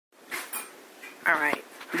All right.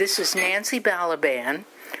 This is Nancy Balaban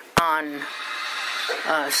on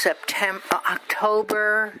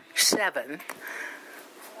October 7th,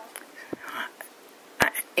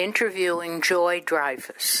 interviewing Joy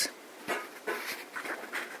Dryfoos.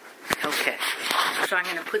 Okay. So I'm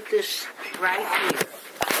going to put this right here.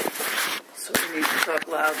 So we need to talk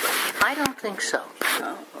loudly. I don't think so.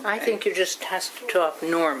 Oh, okay. I think you just has to talk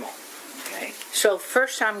normal. Okay. So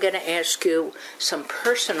first I'm going to ask you some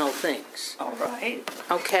personal things. All right.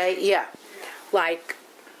 Okay, yeah. Like,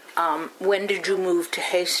 when did you move to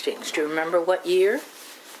Hastings? Do you remember what year?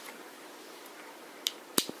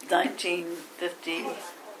 1953.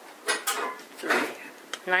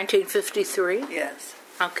 1953? Yes.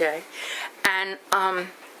 Okay. And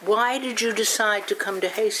why did you decide to come to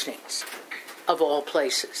Hastings, of all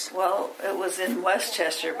places? Well, it was in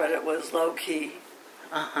Westchester, but it was low-key.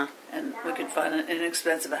 Uh-huh. And we could find an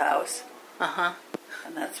inexpensive house. Uh-huh.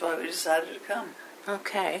 And that's why we decided to come.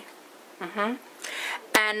 Okay. Mm-hmm.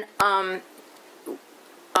 And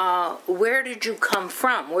where did you come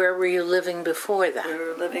from? Where were you living before We that?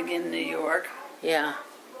 were living in New York Yeah.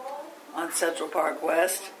 on Central Park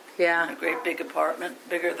West. In Yeah. a great big apartment,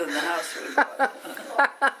 bigger than the house we bought.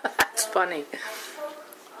 That's funny.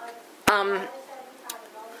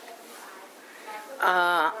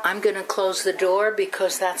 I'm going to close the door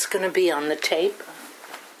because that's going to be on the tape.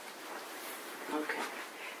 Okay.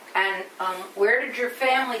 And where did your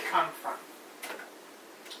family come from?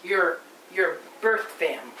 Your birth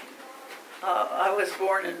family. I was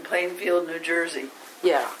born in Plainfield, New Jersey,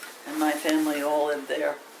 Yeah. and my family all lived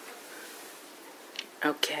there.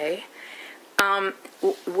 Okay.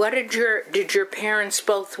 What did your parents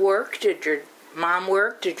both work? Did your mom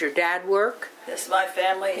work? Did your dad work? Yes, my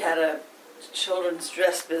family had a children's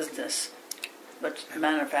dress business, but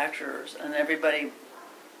manufacturers, and everybody,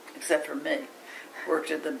 except for me, worked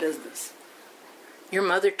at the business. Your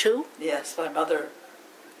mother too? Yes, my mother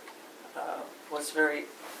was very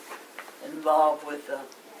involved with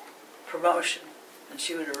promotion, and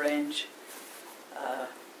she would arrange, what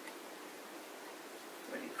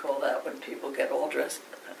do you call that, when people get all dressed?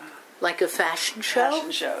 Like a fashion show?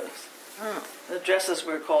 Fashion shows. Oh. The dresses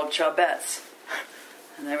were called chubettes,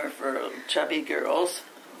 and they were for chubby girls.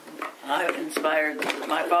 I inspired them.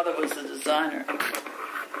 My father was the designer,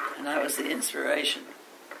 and I was the inspiration.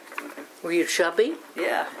 Were you chubby?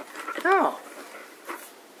 Yeah. Oh.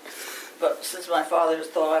 But since my father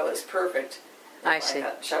thought I was perfect, I see. I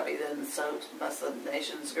got chubby then, so must the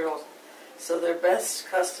nation's girls. So their best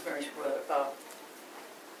customers were,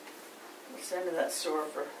 what's the name of that store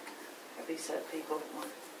for heavy-set people?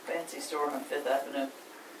 Fancy store on 5th Avenue.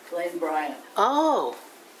 Lane Bryant. Oh.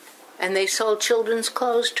 And they sold children's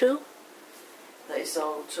clothes too? They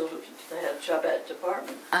sold children. They had a chubette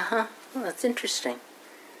department. Uh-huh. Well, that's interesting.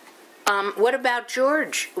 What about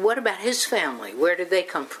George? What about his family? Where did they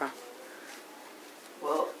come from?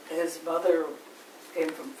 Well, his mother came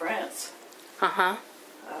from France. Uh-huh.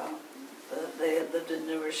 They had lived in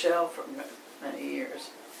New Rochelle for many years.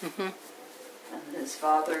 Mm-hmm. And his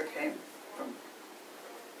father came from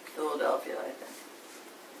Philadelphia, I think.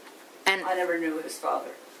 And I never knew his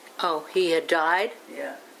father. oh, he had died?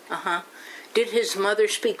 Yeah. Uh-huh. Did his mother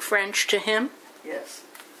speak French to him? Yes.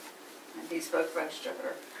 And he spoke French to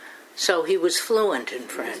her. So he was fluent in He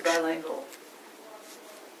French. was bilingual.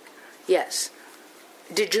 Yes.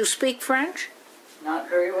 Did you speak French? Not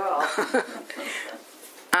very well.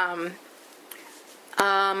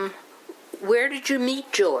 Where did you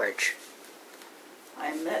meet George?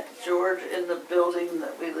 I met George in the building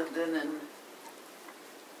that we lived in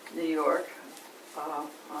New York, on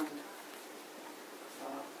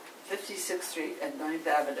 56th Street and 9th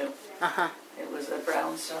Avenue. Uh-huh. It was a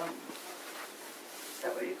brownstone. Is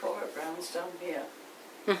that what you call it? Brownstone? Yeah.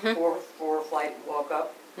 Mm-hmm. Four flight walk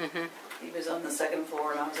up. Mm-hmm. He was on the second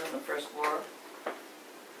floor and I was on the first floor.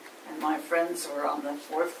 And my friends were on the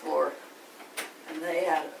fourth floor. And they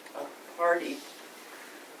had a party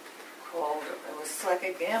called, it was like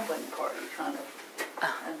a gambling party, kind of.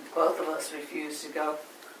 And both of us refused to go.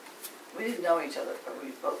 We didn't know each other, but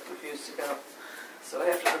we both refused to go. So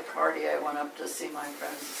after the party, I went up to see my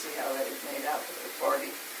friends to see how they made out for the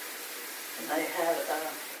party. And they had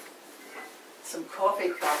some coffee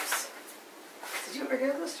cups. Did you ever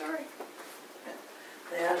hear the story?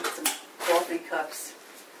 They had some coffee cups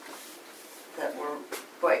that were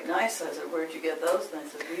quite nice. I said, where'd you get those? And they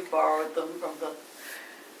said, we borrowed them from the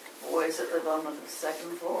boys that live on the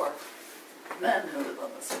second floor. Men who live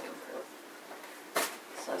on the second floor.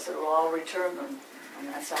 So I said, well, I'll return them. And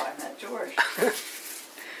that's how I met George.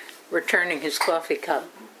 Returning his coffee cup.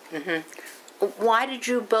 Mm-hmm. why did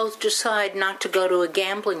you both decide not to go to a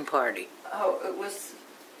gambling party? Oh,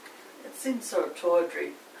 it seemed so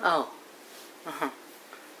tawdry. Oh. Uh-huh.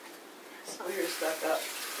 So we were stuck up.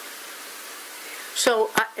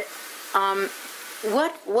 So,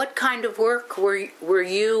 what kind of work were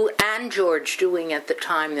you and George doing at the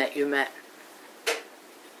time that you met? What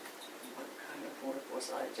kind of work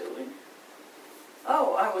was I doing?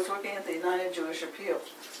 Oh, I was working at the United Jewish Appeal.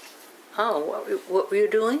 Oh, what were you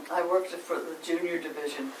doing? I worked for the junior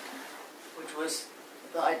division, which was,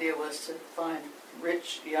 the idea was to find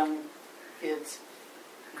rich young kids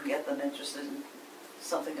and get them interested in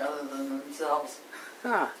something other than themselves.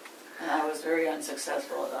 Ah. And I was very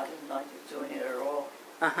unsuccessful. I didn't like doing it at all.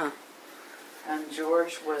 Uh-huh. And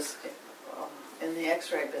George was in the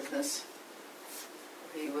X-ray business.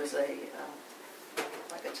 He was like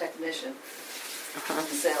a technician and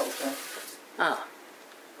salesman. Oh.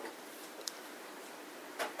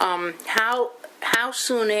 How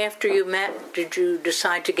soon after you met did you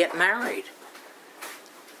decide to get married?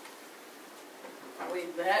 We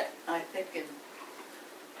met, I think, in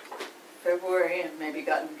February and maybe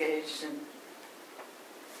got engaged in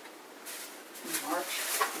March,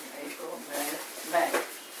 April, May.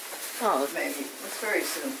 Oh. Maybe. It was very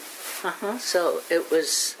soon. Uh-huh. So it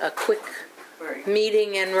was a quick Very.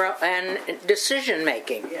 meeting and decision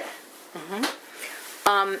making. Yeah. Mm-hmm.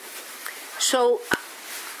 So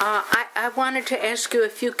I wanted to ask you a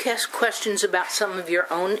few questions about some of your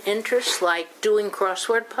own interests, like doing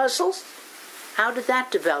crossword puzzles. How did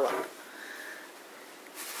that develop?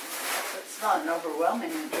 It's not an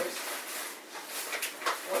overwhelming interest.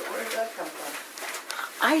 Where did that come from?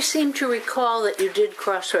 I seem to recall that you did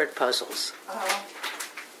crossword puzzles. Yeah.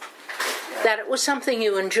 That it was something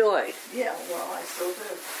you enjoyed. Yeah, well, I still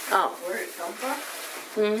do. Oh. Where did it come from?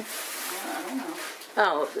 I don't know.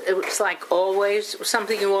 Oh, it was like always,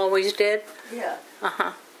 something you always did? Yeah.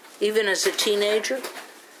 Uh-huh. Even as a teenager?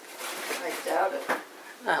 I doubt it.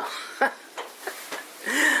 Oh.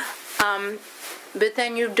 But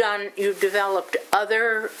then you developed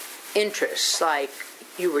other interests, like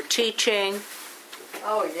you were teaching.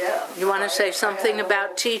 Oh, yeah. You want to say something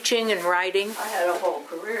about teaching and writing? I had a whole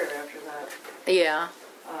career after that. Yeah.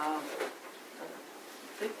 A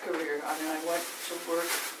big career. I mean, I went to work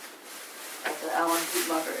at the Alan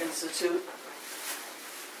Guttmacher Institute,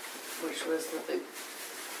 which was the big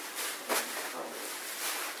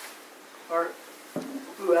part,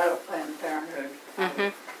 grew out of Planned Parenthood,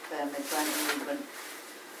 family planning movement,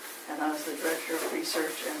 and I was the director of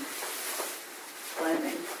research and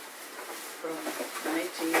planning from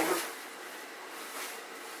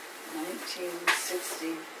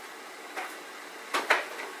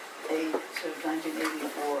 1968 to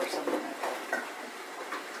 1984 or something like that.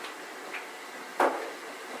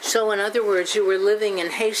 So in other words, you were living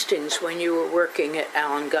in Hastings when you were working at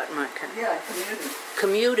Alan Guttmacher? Yeah, I commuted.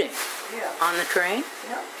 Commuting? Yeah. On the train?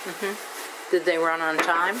 Yeah. Did they run on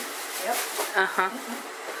time? Yep. Uh-huh.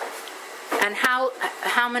 And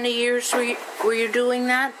how many years were you doing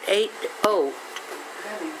that? 8? Oh.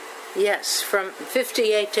 Maybe. Yes, from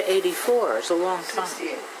 58 to 84 is a long time.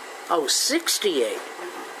 68. Oh, 68.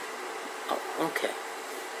 Oh, okay.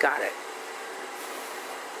 Got it.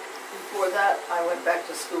 Before that, I went back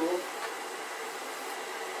to school.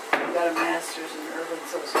 I got a master's in urban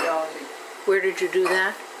sociology. Where did you do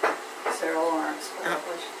that? Sarah Lawrence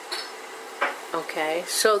published. Okay,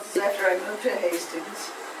 so... After I moved to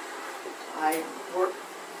Hastings, I worked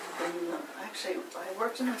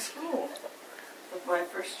in a school. With my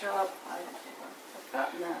first job, I've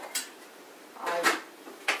forgotten that. I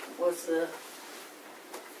was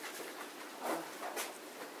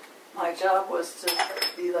my job was to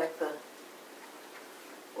be like the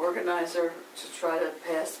organizer to try to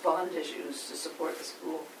pass bond issues to support the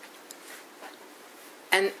school.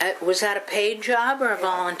 And was that a paid job or a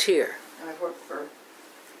volunteer? I worked it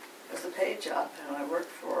was a paid job, and I worked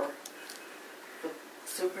for the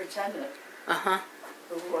superintendent,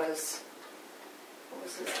 who was, what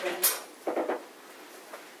was his name?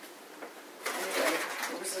 Anyway,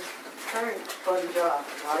 it was a very fun job.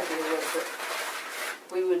 The idea was that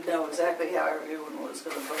we would know exactly how everyone was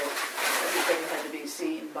going to vote. Everything had to be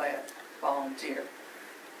seen by a volunteer.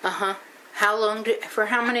 For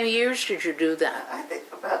how many years did you do that? I think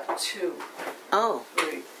about 2. Oh.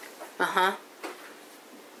 3.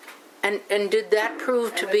 And did that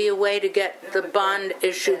prove to be a way to get the bond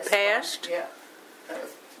issue passed? Yeah, that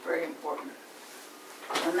was very important.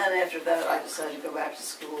 And then after that, I decided to go back to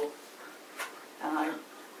school, and I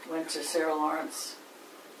went to Sarah Lawrence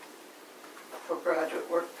for graduate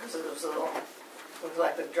work because it was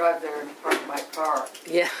like I could drive there and park my car.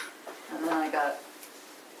 Yeah. And then I got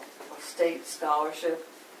state scholarship,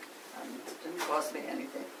 and it didn't cost me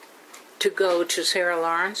anything. To go to Sarah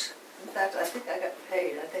Lawrence? In fact, I think I got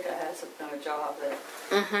paid. I think I had some kind of job there.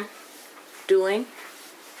 Mm-hmm. Doing?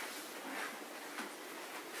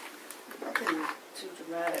 Nothing too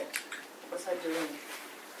dramatic. What was I doing?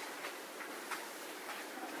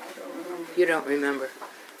 I don't remember. You don't remember.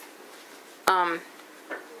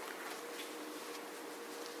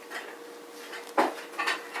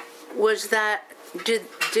 Was that, did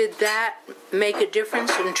that make a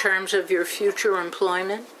difference in terms of your future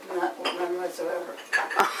employment? None whatsoever.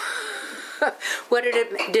 What did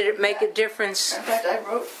it make a difference? In fact, I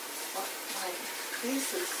wrote my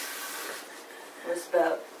thesis was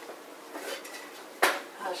about,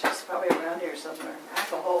 gosh, it's probably around here somewhere. I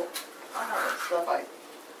have a whole pile of stuff I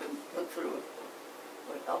could look through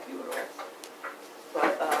would help you at all.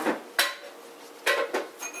 But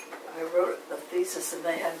I wrote a thesis and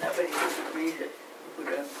they had nobody who could read it who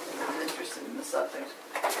was interested in the subject.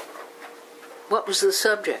 What was the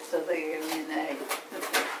subject? So they gave me an A.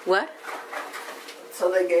 What? So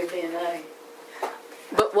they gave me an A.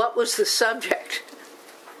 But what was the subject?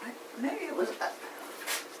 Maybe it was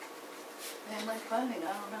family planning.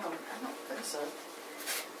 I don't know. I don't think so.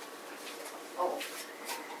 Oh,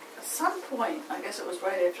 at some point, I guess it was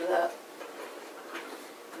right after that.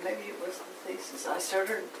 Maybe it was the thesis. I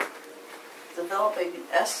started developing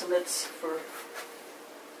estimates for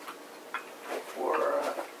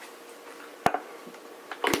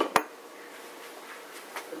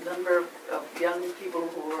the number of young people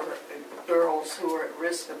who are girls who are at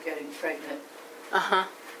risk of getting pregnant. Uh-huh.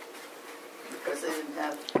 Because they didn't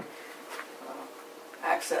have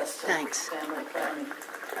access to family planning.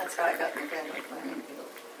 That's how I got in the family planning field.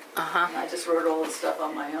 Uh-huh. And I just wrote all this stuff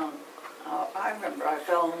on my own. I remember I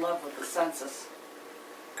fell in love with the census.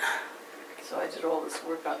 So I did all this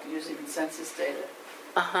work up using census data.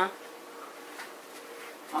 Uh-huh.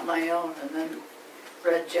 On my own, and then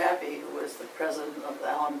Fred Jaffe, who was the president of the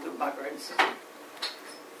Alan Guttmacher Institute,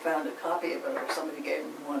 found a copy of it, or somebody gave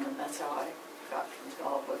him one, and that's how I got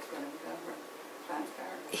involved with Planned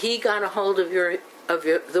Parenthood. He got a hold of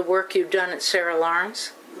the work you'd done at Sarah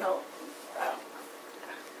Lawrence? No,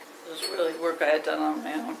 it was really work I had done on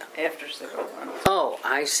my own after Sarah Lawrence. Oh,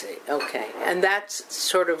 I see. Okay, and that's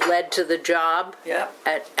sort of led to the job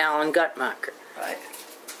at Alan Guttmacher. Right.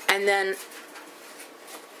 And then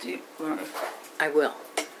do you want to? I will.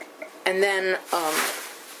 And then,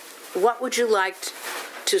 what would you like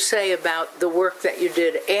to say about the work that you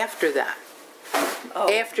did after that? Oh.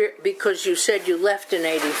 Because you said you left in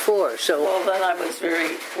 '84, so. Well, then I was very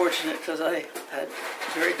fortunate because I had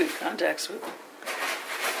very good contacts with,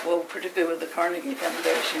 particularly with the Carnegie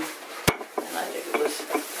Foundation, and I think it was,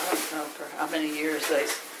 I don't know for how many years they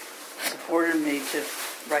supported me to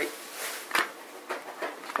write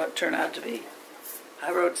what turned out to be.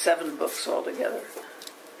 I wrote 7 books altogether.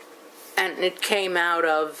 And it came out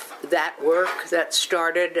of that work that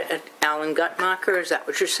started at Alan Guttmacher, is that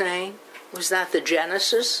what you're saying? Was that the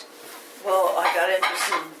genesis? Well, I got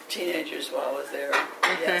interested in teenagers while I was there,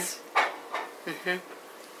 yes. Mm-hmm.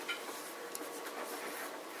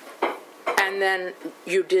 And then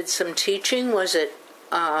you did some teaching. Was it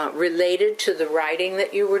related to the writing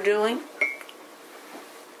that you were doing?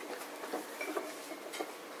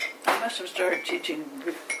 I must have started teaching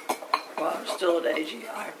while I was still at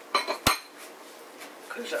AGI.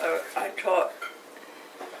 Because I taught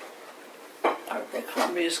at the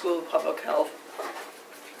Columbia School of Public Health.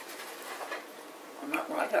 I'm not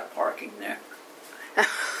right at parking there.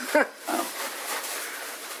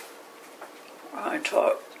 I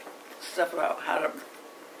taught stuff about how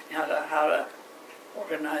to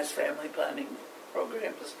organize family planning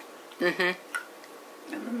programs. Mm-hmm.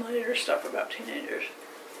 And then later stuff about teenagers.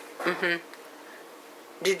 Mm-hmm.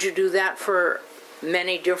 Did you do that for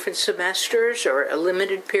many different semesters or a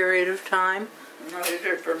limited period of time? No, I did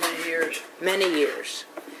it for many years. Many years.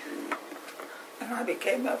 And I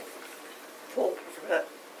became a full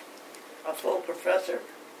professor.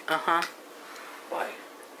 Uh-huh.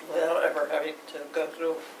 Without ever having to go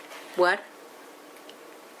through. What?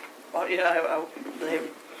 Well, yeah,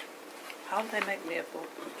 how did they make me a full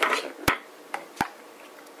professor?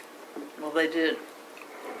 Well, they did.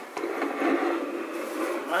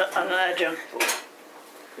 An adjunct full.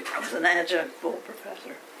 I was an adjunct full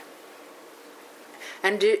professor.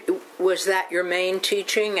 And was that your main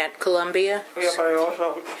teaching at Columbia? Yes, I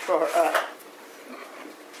also taught at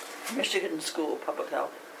Michigan School of Public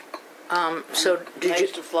Health. So did they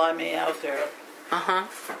used to fly me out there. Uh-huh.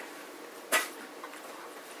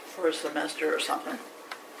 For a semester or something.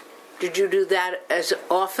 Did you do that as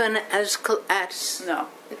often as No.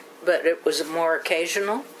 But it was more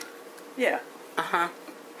occasional? Yeah, Uh-huh.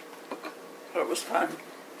 but it was fun.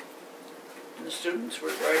 And the students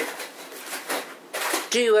were great.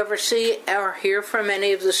 Do you ever see or hear from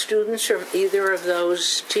any of the students from either of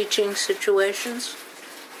those teaching situations?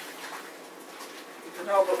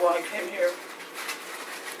 No, but when I came here,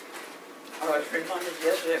 I was reminded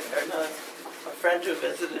yesterday by a friend who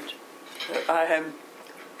visited that I am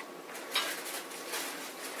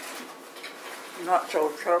not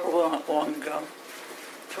so long ago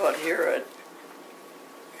taught here at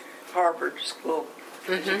Harvard School of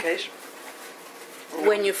Education.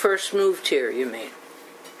 When you first moved here, you mean?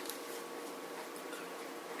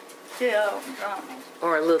 Yeah,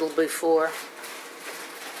 Or a little before?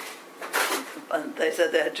 and they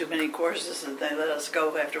said they had too many courses and they let us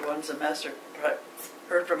go after one semester. But I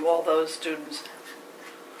heard from all those students.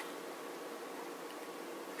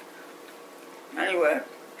 Anyway,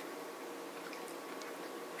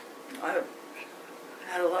 I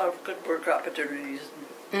had a lot of good work opportunities.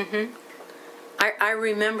 Mm-hmm. I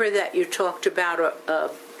remember that you talked about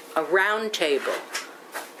a round table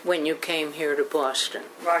when you came here to Boston.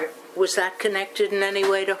 Right. Was that connected in any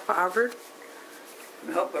way to Harvard?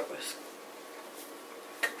 No,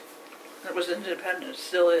 it was independent,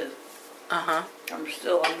 still is. Uh-huh. I'm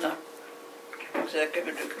still on the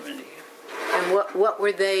executive committee. And what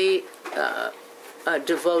were they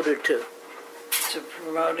devoted to? To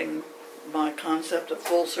promoting my concept of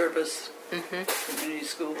full-service community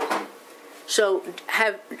schools. So,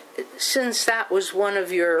 since that was one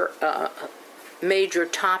of your major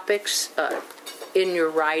topics in your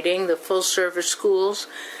writing, the full-service schools,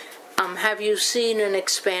 have you seen an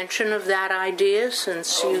expansion of that idea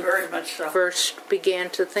since you very much so. first began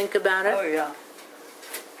to think about it? Oh, yeah.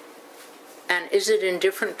 And is it in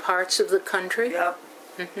different parts of the country? Yep.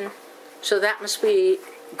 Mm-hmm. So that must be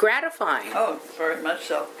gratifying. Oh, very much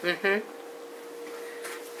so. Mm-hmm.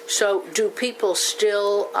 So do people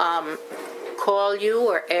still call you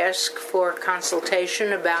or ask for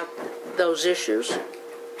consultation about those issues?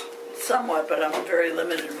 Somewhat, but I'm very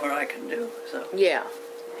limited in what I can do. So. Yeah,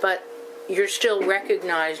 but you're still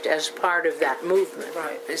recognized as part of that movement.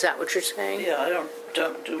 Right. Is that what you're saying? Yeah, I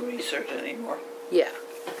don't do research anymore. Yeah.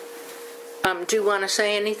 Do you want to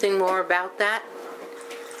say anything more about that?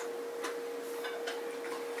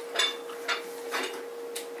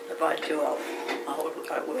 If I do, I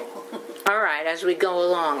will. All right, as we go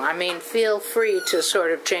along. I mean, feel free to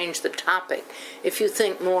sort of change the topic. If you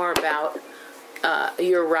think more about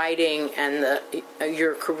your writing and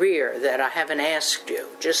your career that I haven't asked you,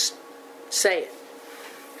 just say it.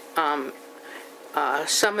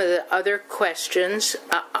 Some of the other questions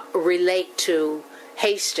relate to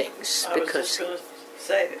Hastings. I was just going to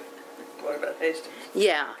say, what about Hastings?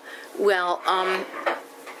 Yeah, well,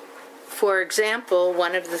 for example,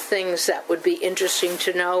 one of the things that would be interesting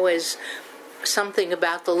to know is something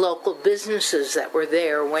about the local businesses that were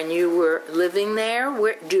there when you were living there.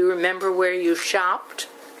 Do you remember where you shopped?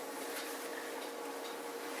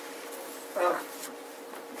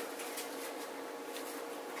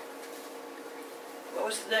 What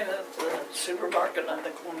was the name of the supermarket on the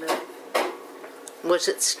corner? Was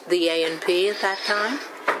it the A&P at that time?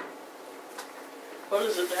 What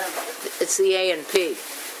is it now? It's the A&P.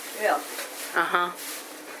 Yeah. Uh-huh.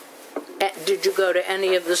 Did you go to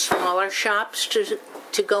any of the smaller shops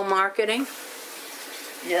to go marketing?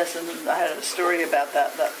 Yes, and I had a story about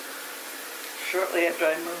that shortly after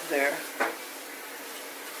I moved there,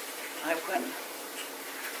 I went.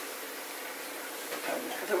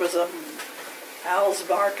 There was a Al's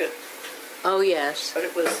Market. Oh yes. But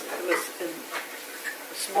it was in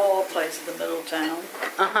a small place in the middle of town.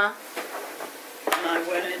 Uh-huh. And I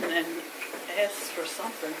went in and asked for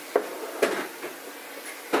something.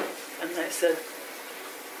 And they said,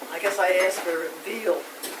 I guess I asked for veal.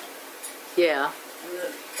 Yeah.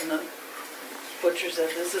 And the butcher said,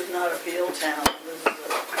 this is not a veal town. This is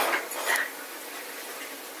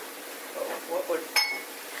what would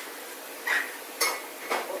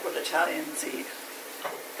Italians eat?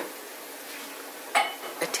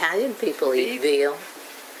 Italian people eat Beef? veal.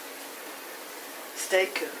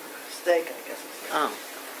 Steak, I guess. Oh.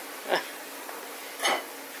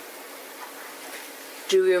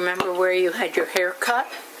 Do you remember where you had your hair cut?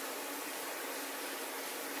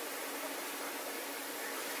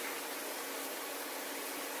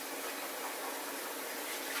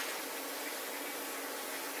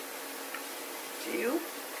 Do you?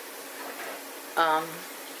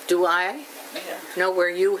 Do I Yeah. know where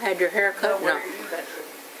you had your hair cut? Where you had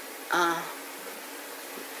it?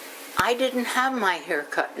 I didn't have my hair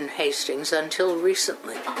cut in Hastings until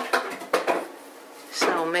recently.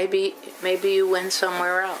 So maybe you went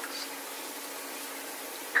somewhere else.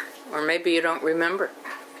 Or maybe you don't remember.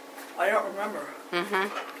 I don't remember.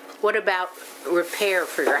 What about repair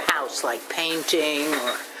for your house, like painting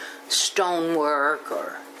or stonework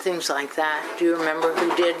or things like that? Do you remember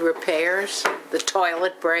who did repairs? The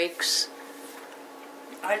toilet breaks?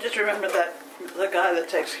 I just remember that the guy that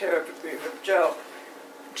takes care of Joe.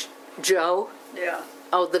 Joe? Yeah.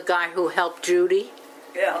 Oh, the guy who helped Judy?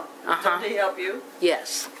 Yeah. Did he help you?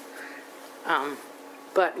 Yes.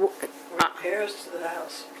 But Repairs to the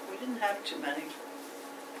house. We didn't have too many.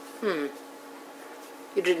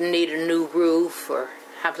 you didn't need a new roof or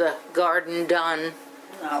have the garden done?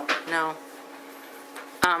 No. No.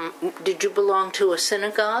 Did you belong to a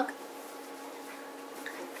synagogue?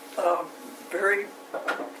 Very,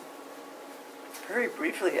 very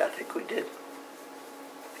briefly, I think we did.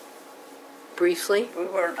 Briefly? We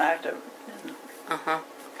weren't active in Uh-huh.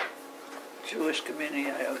 the Jewish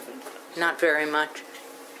community. I opened. Not very much.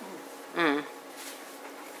 We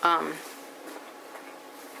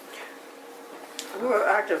were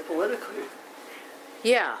active politically.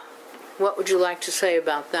 Yeah. What would you like to say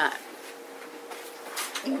about that?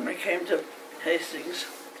 When we came to Hastings,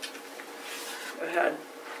 we had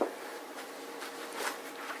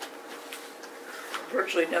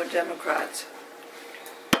virtually no Democrats.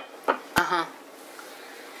 Uh-huh.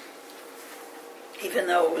 Even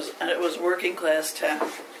though it was working class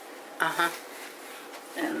town. Uh-huh.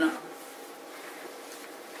 And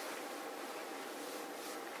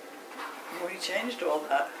we changed all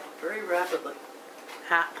that very rapidly.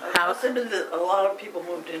 How? A lot of people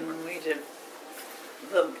moved in when we did.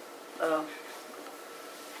 Well,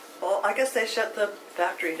 I guess they shut the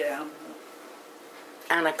factory down.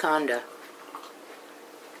 Anaconda.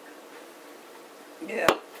 Yeah.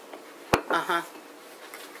 Uh-huh.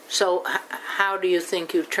 So how do you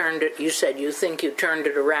think you turned it? You said you think you turned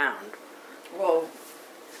it around. Well,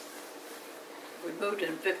 we moved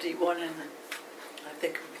in 51 and I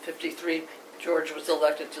think 53 George was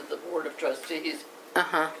elected to the Board of Trustees.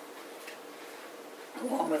 Uh-huh.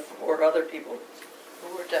 Along with 4 other people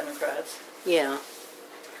who were Democrats. Yeah.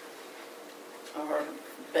 Or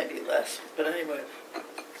maybe less. But anyway,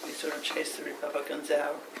 we sort of chased the Republicans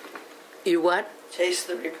out. You what? Chased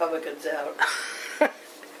the Republicans out.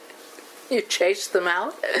 You chased them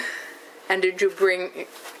out? And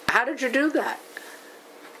how did you do that?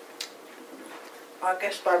 I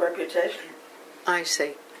guess by reputation. I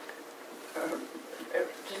see. It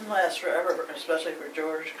didn't last forever, especially for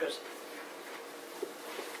George, because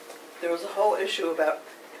there was a whole issue about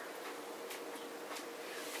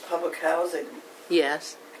public housing.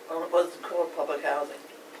 Yes. Well, it wasn't called public housing.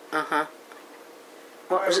 Uh-huh.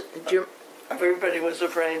 What was it? Everybody was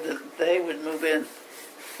afraid that they would move in.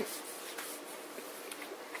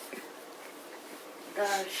 The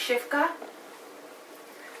Shifka?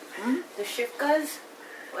 The Shifkas?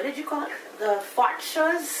 What did you call it? The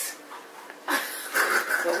Fartshas?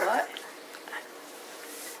 The what?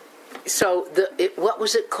 So what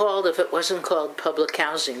was it called if it wasn't called public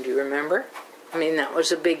housing? Do you remember? I mean, that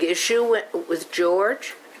was a big issue with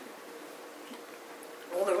George.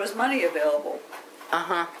 Well, there was money available.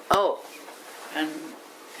 Uh-huh. Oh. And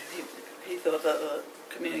he thought that the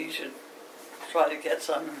community should try to get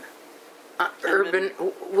some.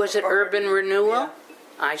 Was it urban renewal? Yeah.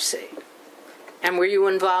 I see. And were you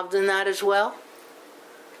involved in that as well?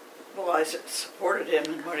 Well, I supported him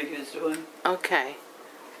in what he was doing. Okay.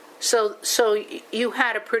 So you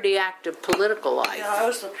had a pretty active political life. Yeah, I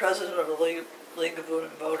was the president of the League of Women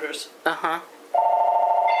Voters. Uh-huh.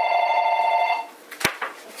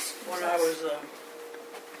 When I was,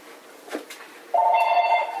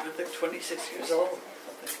 I think 26 years old.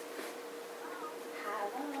 Something.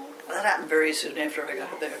 That happened very soon after I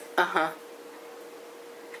got there. Uh-huh.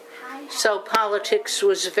 So politics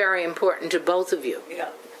was very important to both of you.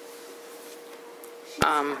 Yeah.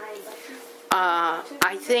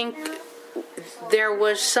 I think there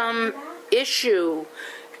was some issue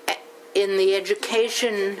in the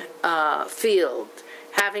education field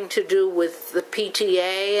having to do with the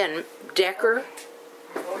PTA and Decker.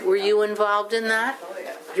 Oh, yeah. Were you involved in that? Oh,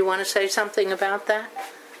 yeah. Do you want to say something about that?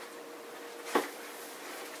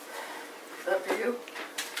 Is that for you?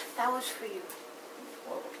 That was for you.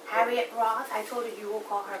 Well, Harriet Roth, I told her you will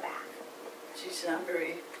call her back. she's not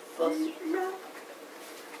very flustered. No.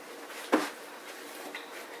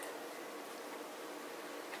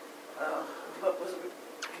 What was it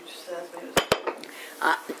you just asked me?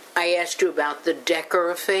 I asked you about the Decker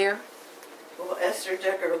affair. Well, Esther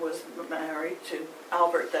Decker was married to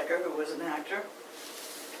Albert Decker, who was an actor.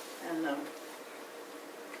 And there's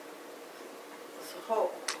a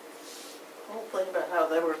whole thing about how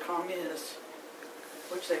they were communists,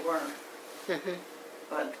 which they weren't. Mm-hmm.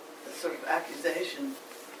 But the sort of accusation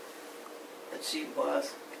that she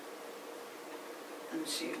was. And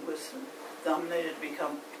she was nominated to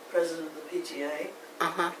become president of the PTA.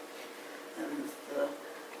 Uh-huh. And the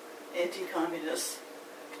anti-communists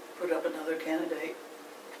put up another candidate.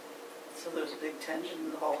 So there was a big tension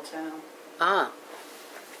in the whole town. Ah.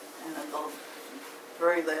 And at the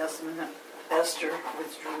very last minute, Esther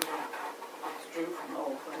withdrew from the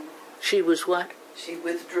whole thing. She was what? She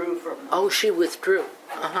withdrew from it. Oh, she withdrew.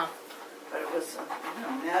 Uh-huh. But it was,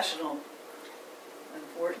 national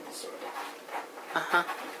importance, sort of. Uh-huh.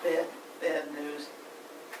 Bad news.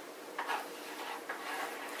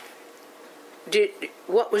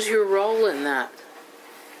 What was your role in that?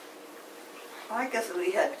 I guess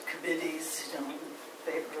we had committees, in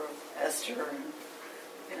favor of Esther and,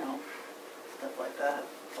 stuff like that.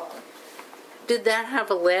 Did that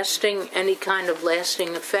have any kind of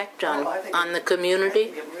lasting effect on the community?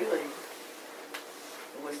 I think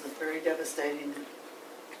it was a very devastating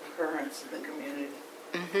occurrence in the community.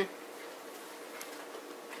 Mm-hmm.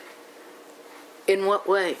 In what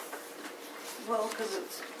way? Well, because it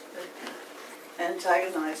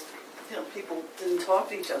antagonized, people didn't talk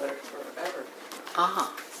to each other forever.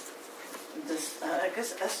 Ah. I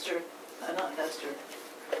guess Esther, not Esther,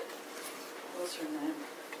 what's her name?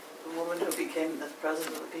 The woman who became the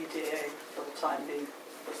president of the PTA for the time being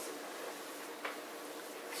was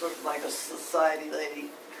sort of like a society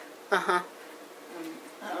lady. Uh-huh.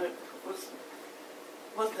 And, it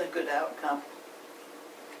wasn't a good outcome.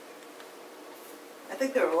 I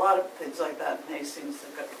think there were a lot of things like that in Hastings,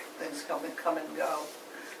 things come and go.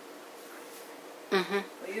 Mm-hmm.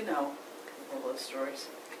 Well, you know all those stories.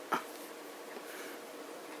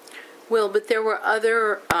 Well, but there were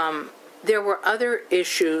other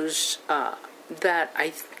issues that I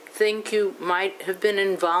think you might have been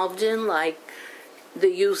involved in, like the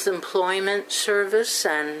Youth Employment Service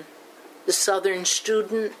and the Southern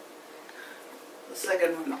Student. The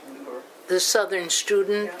second one we were. The Southern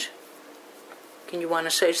Student. Yeah. Can you want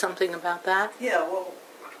to say something about that? Yeah, well,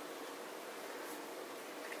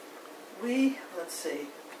 let's see.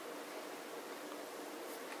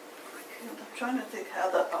 I'm trying to think how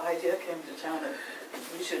the idea came to town that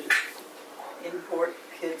we should import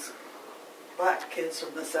black kids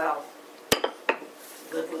from the South to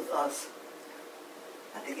live with us.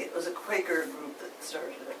 I think it was a Quaker group that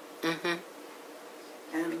started it. Mm-hmm.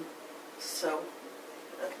 And so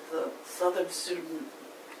the Southern Student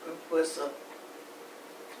group was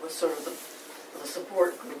sort of the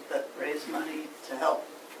support group that raised money to help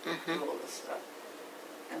do all this stuff.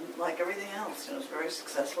 And like everything else, it was very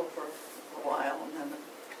successful for a while, and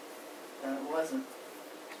then it wasn't.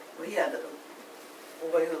 We had a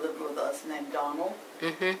boy who lived with us named Donald.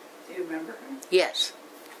 Mm-hmm. Do you remember him? Yes.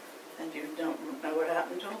 And you don't know what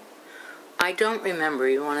happened to him? I don't remember.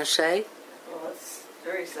 You want to say? Well, it's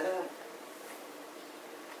very sad.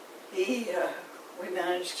 We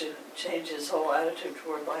managed to change his whole attitude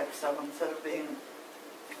toward life. So instead of being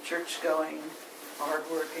a church-going,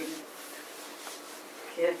 hard-working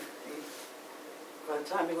kid, by the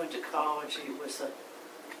time he went to college, he was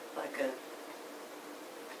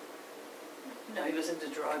he was into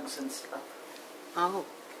drugs and stuff. Oh.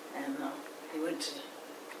 And he went to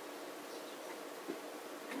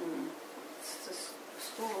this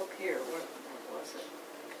school up here. What was it?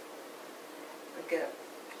 I forget.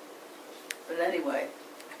 But anyway,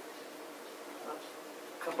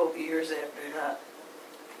 a couple of years after that,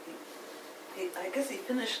 I guess he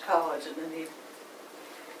finished college, and then he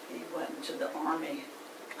went into the Army.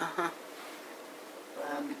 Uh-huh.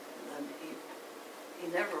 And he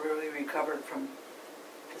never really recovered from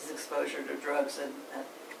his exposure to drugs at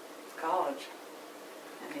college.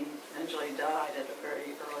 And he eventually died at a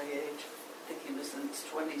very early age. I think he was in his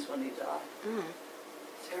 20s when he died. Mm.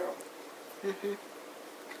 Terrible. Mm-hmm.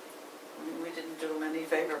 We didn't do him any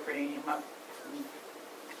favor bringing him up from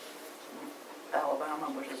Alabama,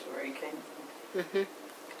 which is where he came from.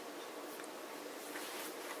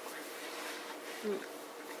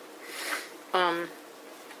 Mm-hmm.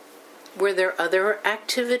 Were there other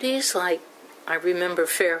activities, like, I remember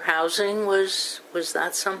fair housing, was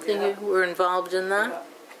that something you were involved in that? Yeah.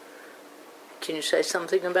 Can you say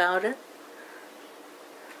something about it?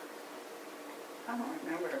 I don't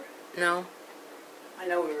remember. No? I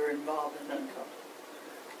know we were involved in it.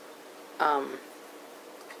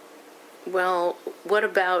 Well, what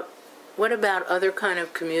about other kind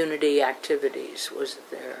of community activities? Was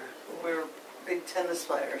there? We were big tennis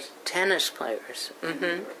players. Tennis players. Mm-hmm. We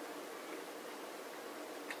were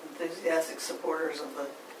enthusiastic supporters of the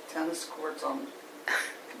tennis courts on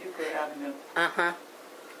Euclid Avenue. Uh-huh.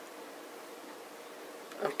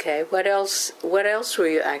 Okay. What else? What else were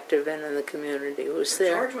you active in the community? Was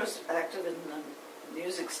there George was active in the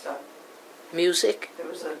music stuff. music? There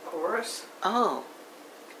was a chorus. Oh,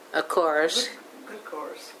 a chorus. Good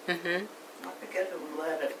chorus. Mm-hmm. I forget who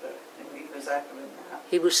led it, but he was active in that.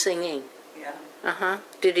 He was singing. Yeah. Uh-huh.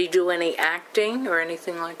 Did he do any acting or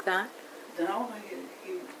anything like that? No, he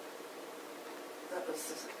that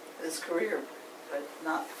was his career, but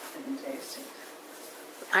not in Hastings.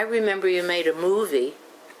 I remember you made a movie.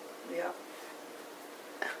 Yeah.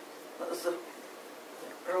 That was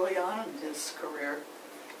early on in his career.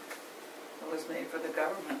 It was made for the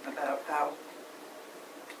government about how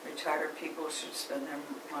retired people should spend their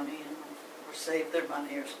money or save their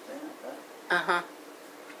money or something like that. Uh-huh.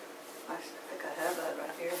 I think I have that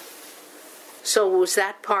right here. So was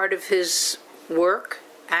that part of his work,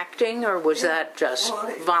 acting, or was Yeah. that just Well,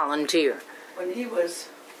 volunteer? When he was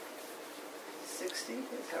 60,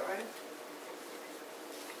 is that right?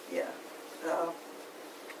 Yeah.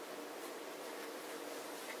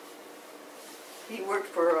 He worked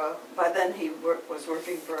for, by then he was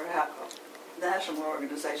working for a national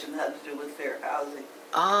organization that had to do with fair housing.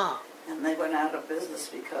 Ah. And they went out of business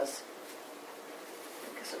because,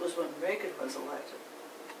 I guess it was when Reagan was elected.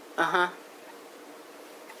 Uh-huh.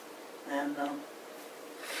 And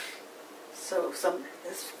so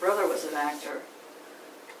his brother was an actor.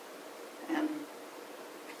 And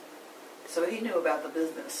so he knew about the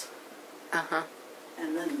business. Uh-huh.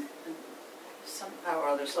 And then somehow or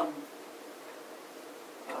other,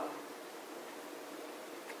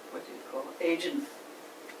 what do you call it, agent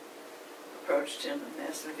approached him and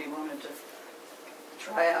asked him if he wanted to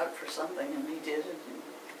try out for something, and he did, and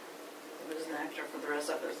he was an actor for the rest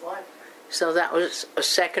of his life. So that was a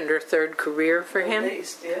second or third career for him? At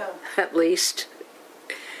least, yeah. At least.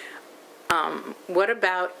 What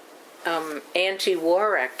about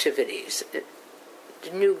anti-war activities?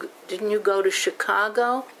 Didn't you go to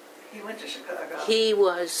Chicago? He went to Chicago. He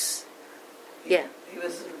was, yeah. He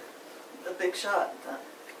was the big shot, the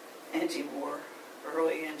anti-war,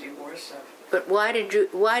 early anti-war stuff. But why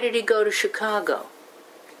did he go to Chicago?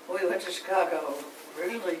 Well, he went to Chicago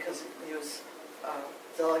originally because he was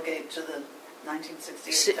delegate to the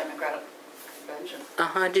 1968 Democratic Convention.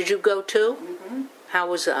 Uh-huh. Did you go too? Mm-hmm. How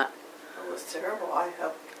was that? It was terrible. I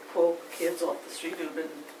helped pull kids off the street who'd been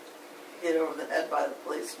hit over the head by the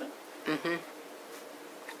policeman. Mm-hmm.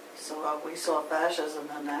 So we saw fascism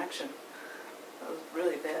in action. It was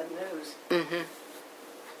really bad news. Mm-hmm.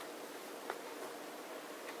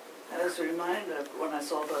 I was reminded of when I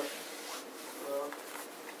saw the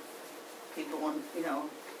people on, the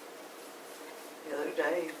other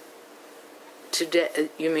day. Today,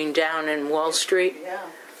 you mean down in Wall Street? Yeah.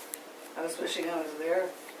 I was wishing I was there.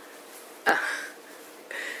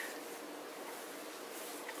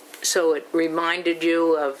 So it reminded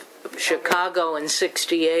you of Chicago in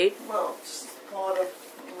 '68? Well, just a lot of,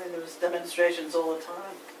 there was demonstrations all the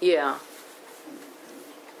time. Yeah.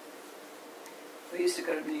 We used to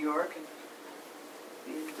go to New York and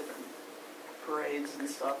be in different parades and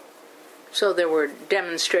stuff. So there were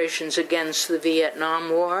demonstrations against the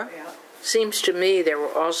Vietnam War? Yeah. Seems to me there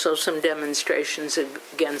were also some demonstrations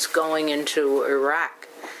against going into Iraq.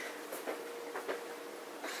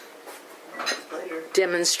 Later.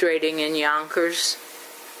 Demonstrating in Yonkers.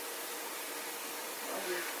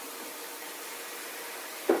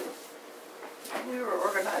 We were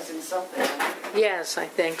organizing something. Yes, I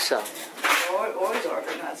think so. Yeah. Always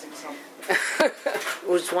organizing something. It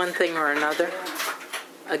was one thing or another. Yeah.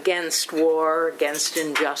 Against war, against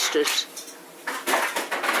injustice.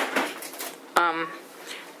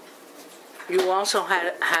 You also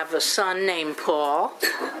have a son named Paul.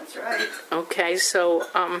 That's right. Okay, so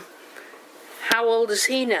how old is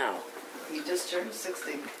he now? He just turned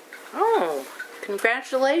 60. Oh,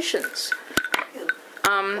 congratulations.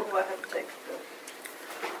 Oh, I have to take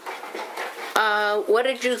What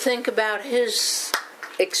did you think about his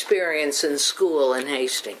experience in school in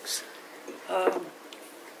Hastings? Well,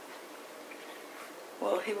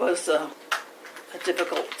 he was a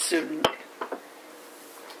difficult student.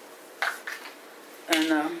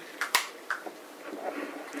 And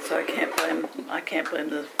so I can't blame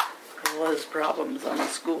a lot of his problems on the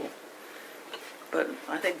school. But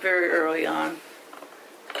I think very early on,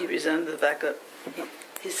 he resented the fact that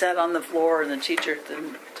he sat on the floor and the teacher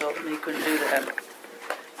told him he couldn't do that.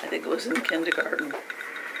 I think it was in kindergarten,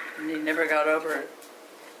 and he never got over it.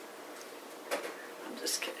 I'm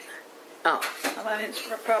just kidding. Oh. I mean, it's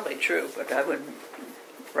probably true, but I wouldn't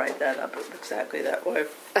write that up exactly that way.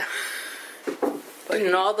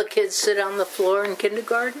 Didn't all the kids sit on the floor in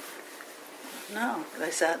kindergarten? No, they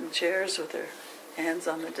sat in chairs with their hands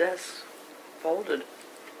on the desk, folded.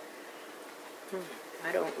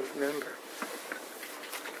 I don't remember.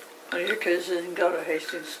 Oh, your kids didn't go to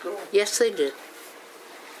Hastings School? Yes, they did.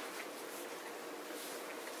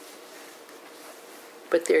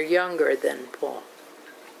 But they're younger than Paul.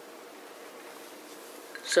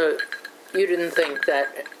 So you didn't think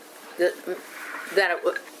that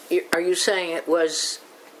are you saying it was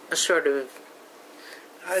a sort of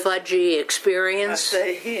fudgy experience? I'd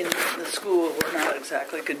say he and the school were not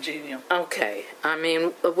exactly congenial. Okay. I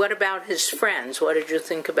mean, what about his friends? What did you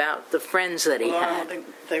think about the friends that he had? I don't think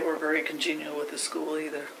they were very congenial with the school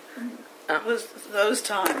either. It was those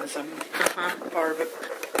times. I mean, part of it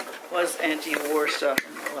was anti-war stuff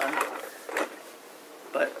and all that.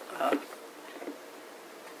 But,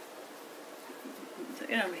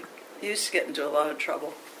 he used to get into a lot of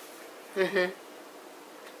trouble. Mm-hmm.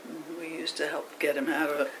 We used to help get him out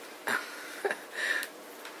of it.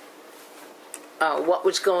 What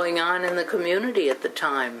was going on in the community at the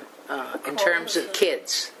time in terms of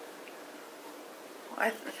kids? I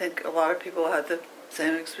think a lot of people had the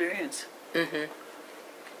same experience. Mm-hmm.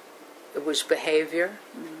 It was behavior,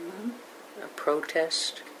 a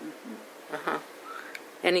protest. Mm-hmm.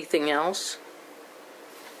 Anything else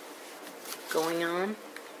going on?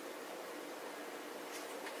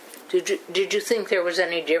 Did you think there was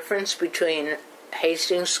any difference between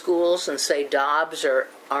Hastings schools and, say, Dobbs or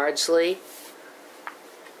Ardsley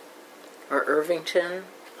or Irvington?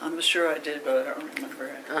 I'm sure I did, but I don't remember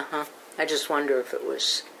it. I just wonder if it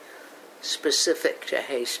was specific to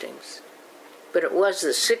Hastings. But it was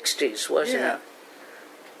the 60s, wasn't it?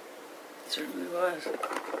 It certainly was.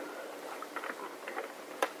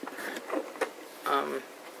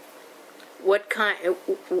 What kind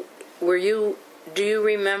were you? Do you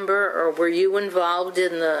remember, or were you involved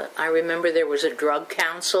in the? I remember there was a drug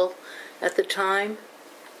council at the time.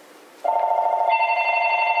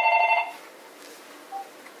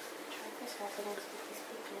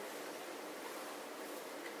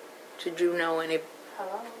 Did you know any?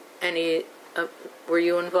 Hello? Any? Were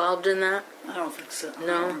you involved in that? I don't think so. No. I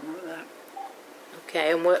don't remember that. Okay,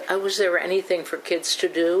 and was there anything for kids to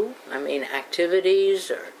do? I mean, activities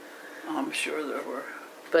or? I'm sure there were.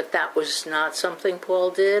 But that was not something Paul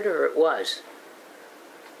did, or it was?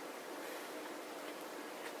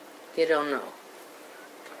 You don't know.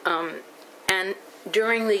 And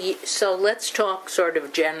so let's talk sort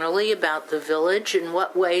of generally about the village. In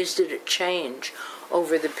what ways did it change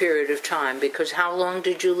over the period of time? Because how long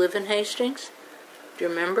did you live in Hastings? Do you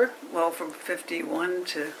remember? Well, from 51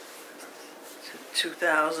 to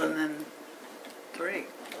 2003.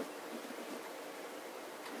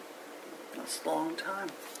 That's a long time.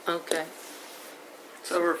 Okay.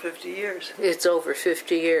 It's over 50 years. It's over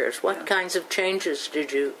 50 years. What kinds of changes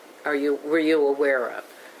were you aware of?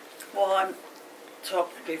 Well, I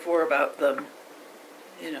talked before about going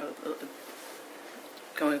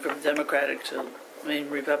from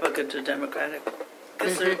Republican to Democratic.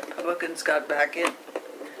 Because the Republicans got back in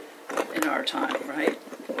our time, right?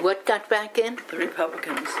 What got back in? The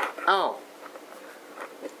Republicans. Oh.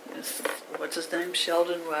 What's his name?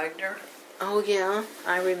 Sheldon Wagner? Oh, yeah,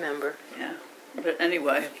 I remember. Yeah. But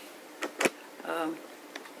anyway,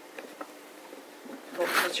 what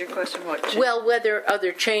was your question? Well, whether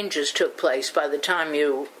other changes took place by the time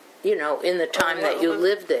in the time that you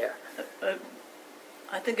lived there.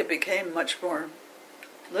 I think it became much more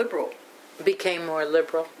liberal. Became more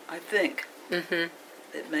liberal? I think. Mm-hmm.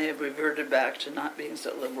 It may have reverted back to not being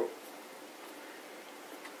so liberal.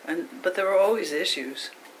 But there were always issues.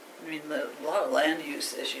 I mean, a lot of land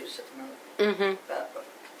use issues. About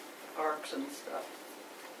parks and stuff.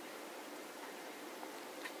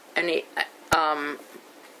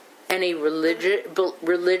 Any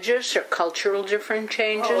religious or cultural different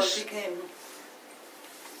changes? Oh, it became,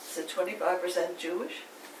 is it 25% Jewish?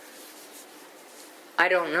 I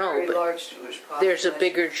don't know, Very but large Jewish population. There's a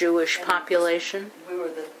bigger Jewish population? We were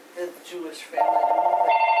the fifth Jewish family to move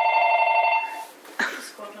it.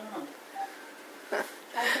 What's going on?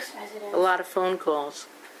 A lot of phone calls.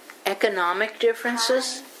 Economic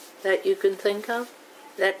differences that you can think of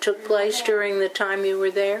that took place during the time you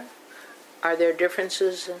were there? Are there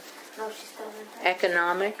differences in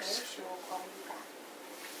economics? She will call you back.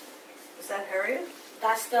 Is that Harriet?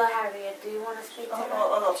 That's still Harriet. Do you want to speak to her?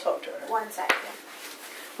 I'll talk to her. 1 second.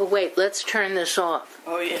 Well, wait, let's turn this off.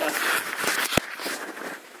 Oh, yeah.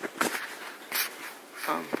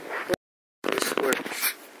 This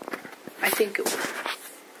works. I think it works.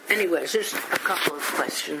 Anyways, there's a couple of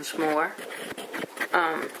questions more.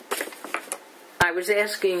 I was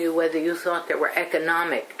asking you whether you thought there were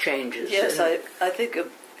economic changes. Yes, I think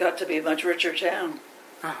it got to be a much richer town.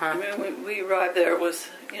 I mean, when we arrived there, it was,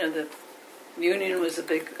 the union was a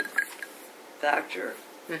big factor.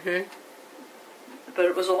 Mm-hmm. But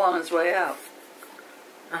it was all on its way out.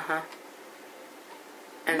 Uh-huh.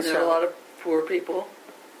 And there were a lot of poor people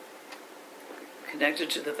connected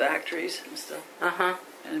to the factories and stuff. Uh-huh.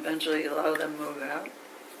 And eventually a lot of them moved out.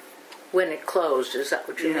 When it closed, is that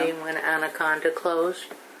what you Yeah. mean, when Anaconda closed?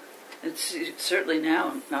 It's certainly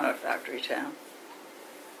now not a factory town.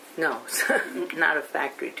 No, not a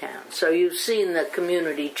factory town. So you've seen the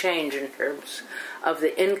community change in terms of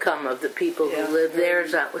the income of the people who live there,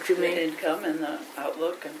 is that what you mean? The income and the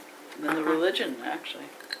outlook and then the religion, actually.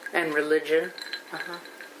 And religion. Uh-huh.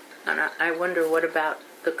 And I wonder what about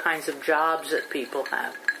the kinds of jobs that people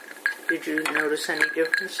have. Did you notice any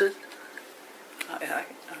differences? I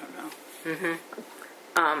don't know. Mm-hmm.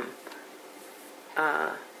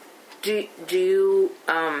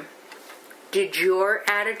 Did your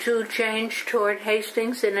attitude change toward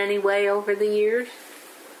Hastings in any way over the years?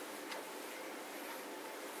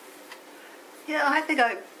 Yeah, I think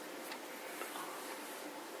I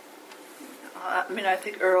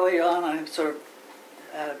think early on I sort of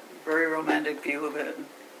had a very romantic view of it. And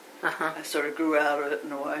Uh-huh. I sort of grew out of it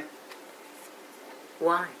in a way.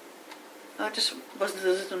 Why? I just wasn't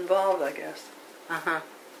as involved, I guess. Uh-huh.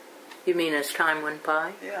 You mean as time went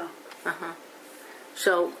by? Yeah. Uh-huh.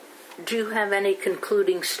 So, do you have any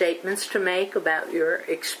concluding statements to make about your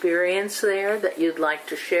experience there that you'd like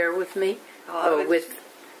to share with me? Or with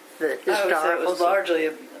the historical? I would say it was largely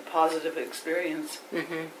a positive experience.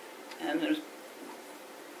 Mm-hmm. And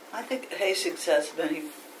I think Hastings has many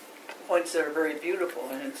points that are very beautiful,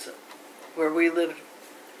 and it's where we live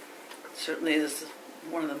certainly is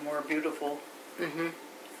one of the more beautiful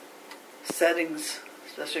settings,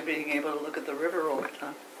 especially being able to look at the river all the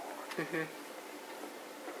time. Mm-hmm.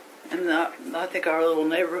 And I think our little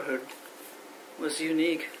neighborhood was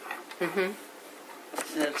unique Mm-hmm.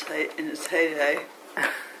 in its heyday.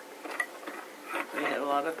 We had a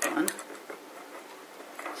lot of fun.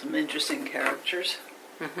 Some interesting characters.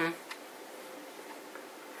 Mm-hmm.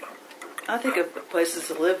 I think of the places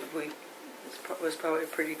to live, it was probably a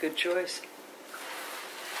pretty good choice.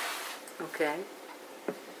 Okay.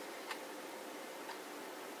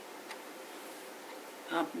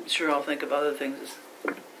 I'm sure I'll think of other things.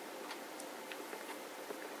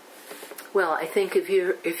 Well, I think if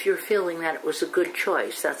you're feeling that it was a good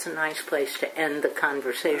choice, that's a nice place to end the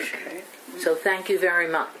conversation. Okay. So thank you very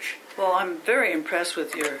much. Well, I'm very impressed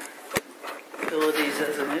with your abilities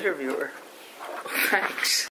as an interviewer. Thanks.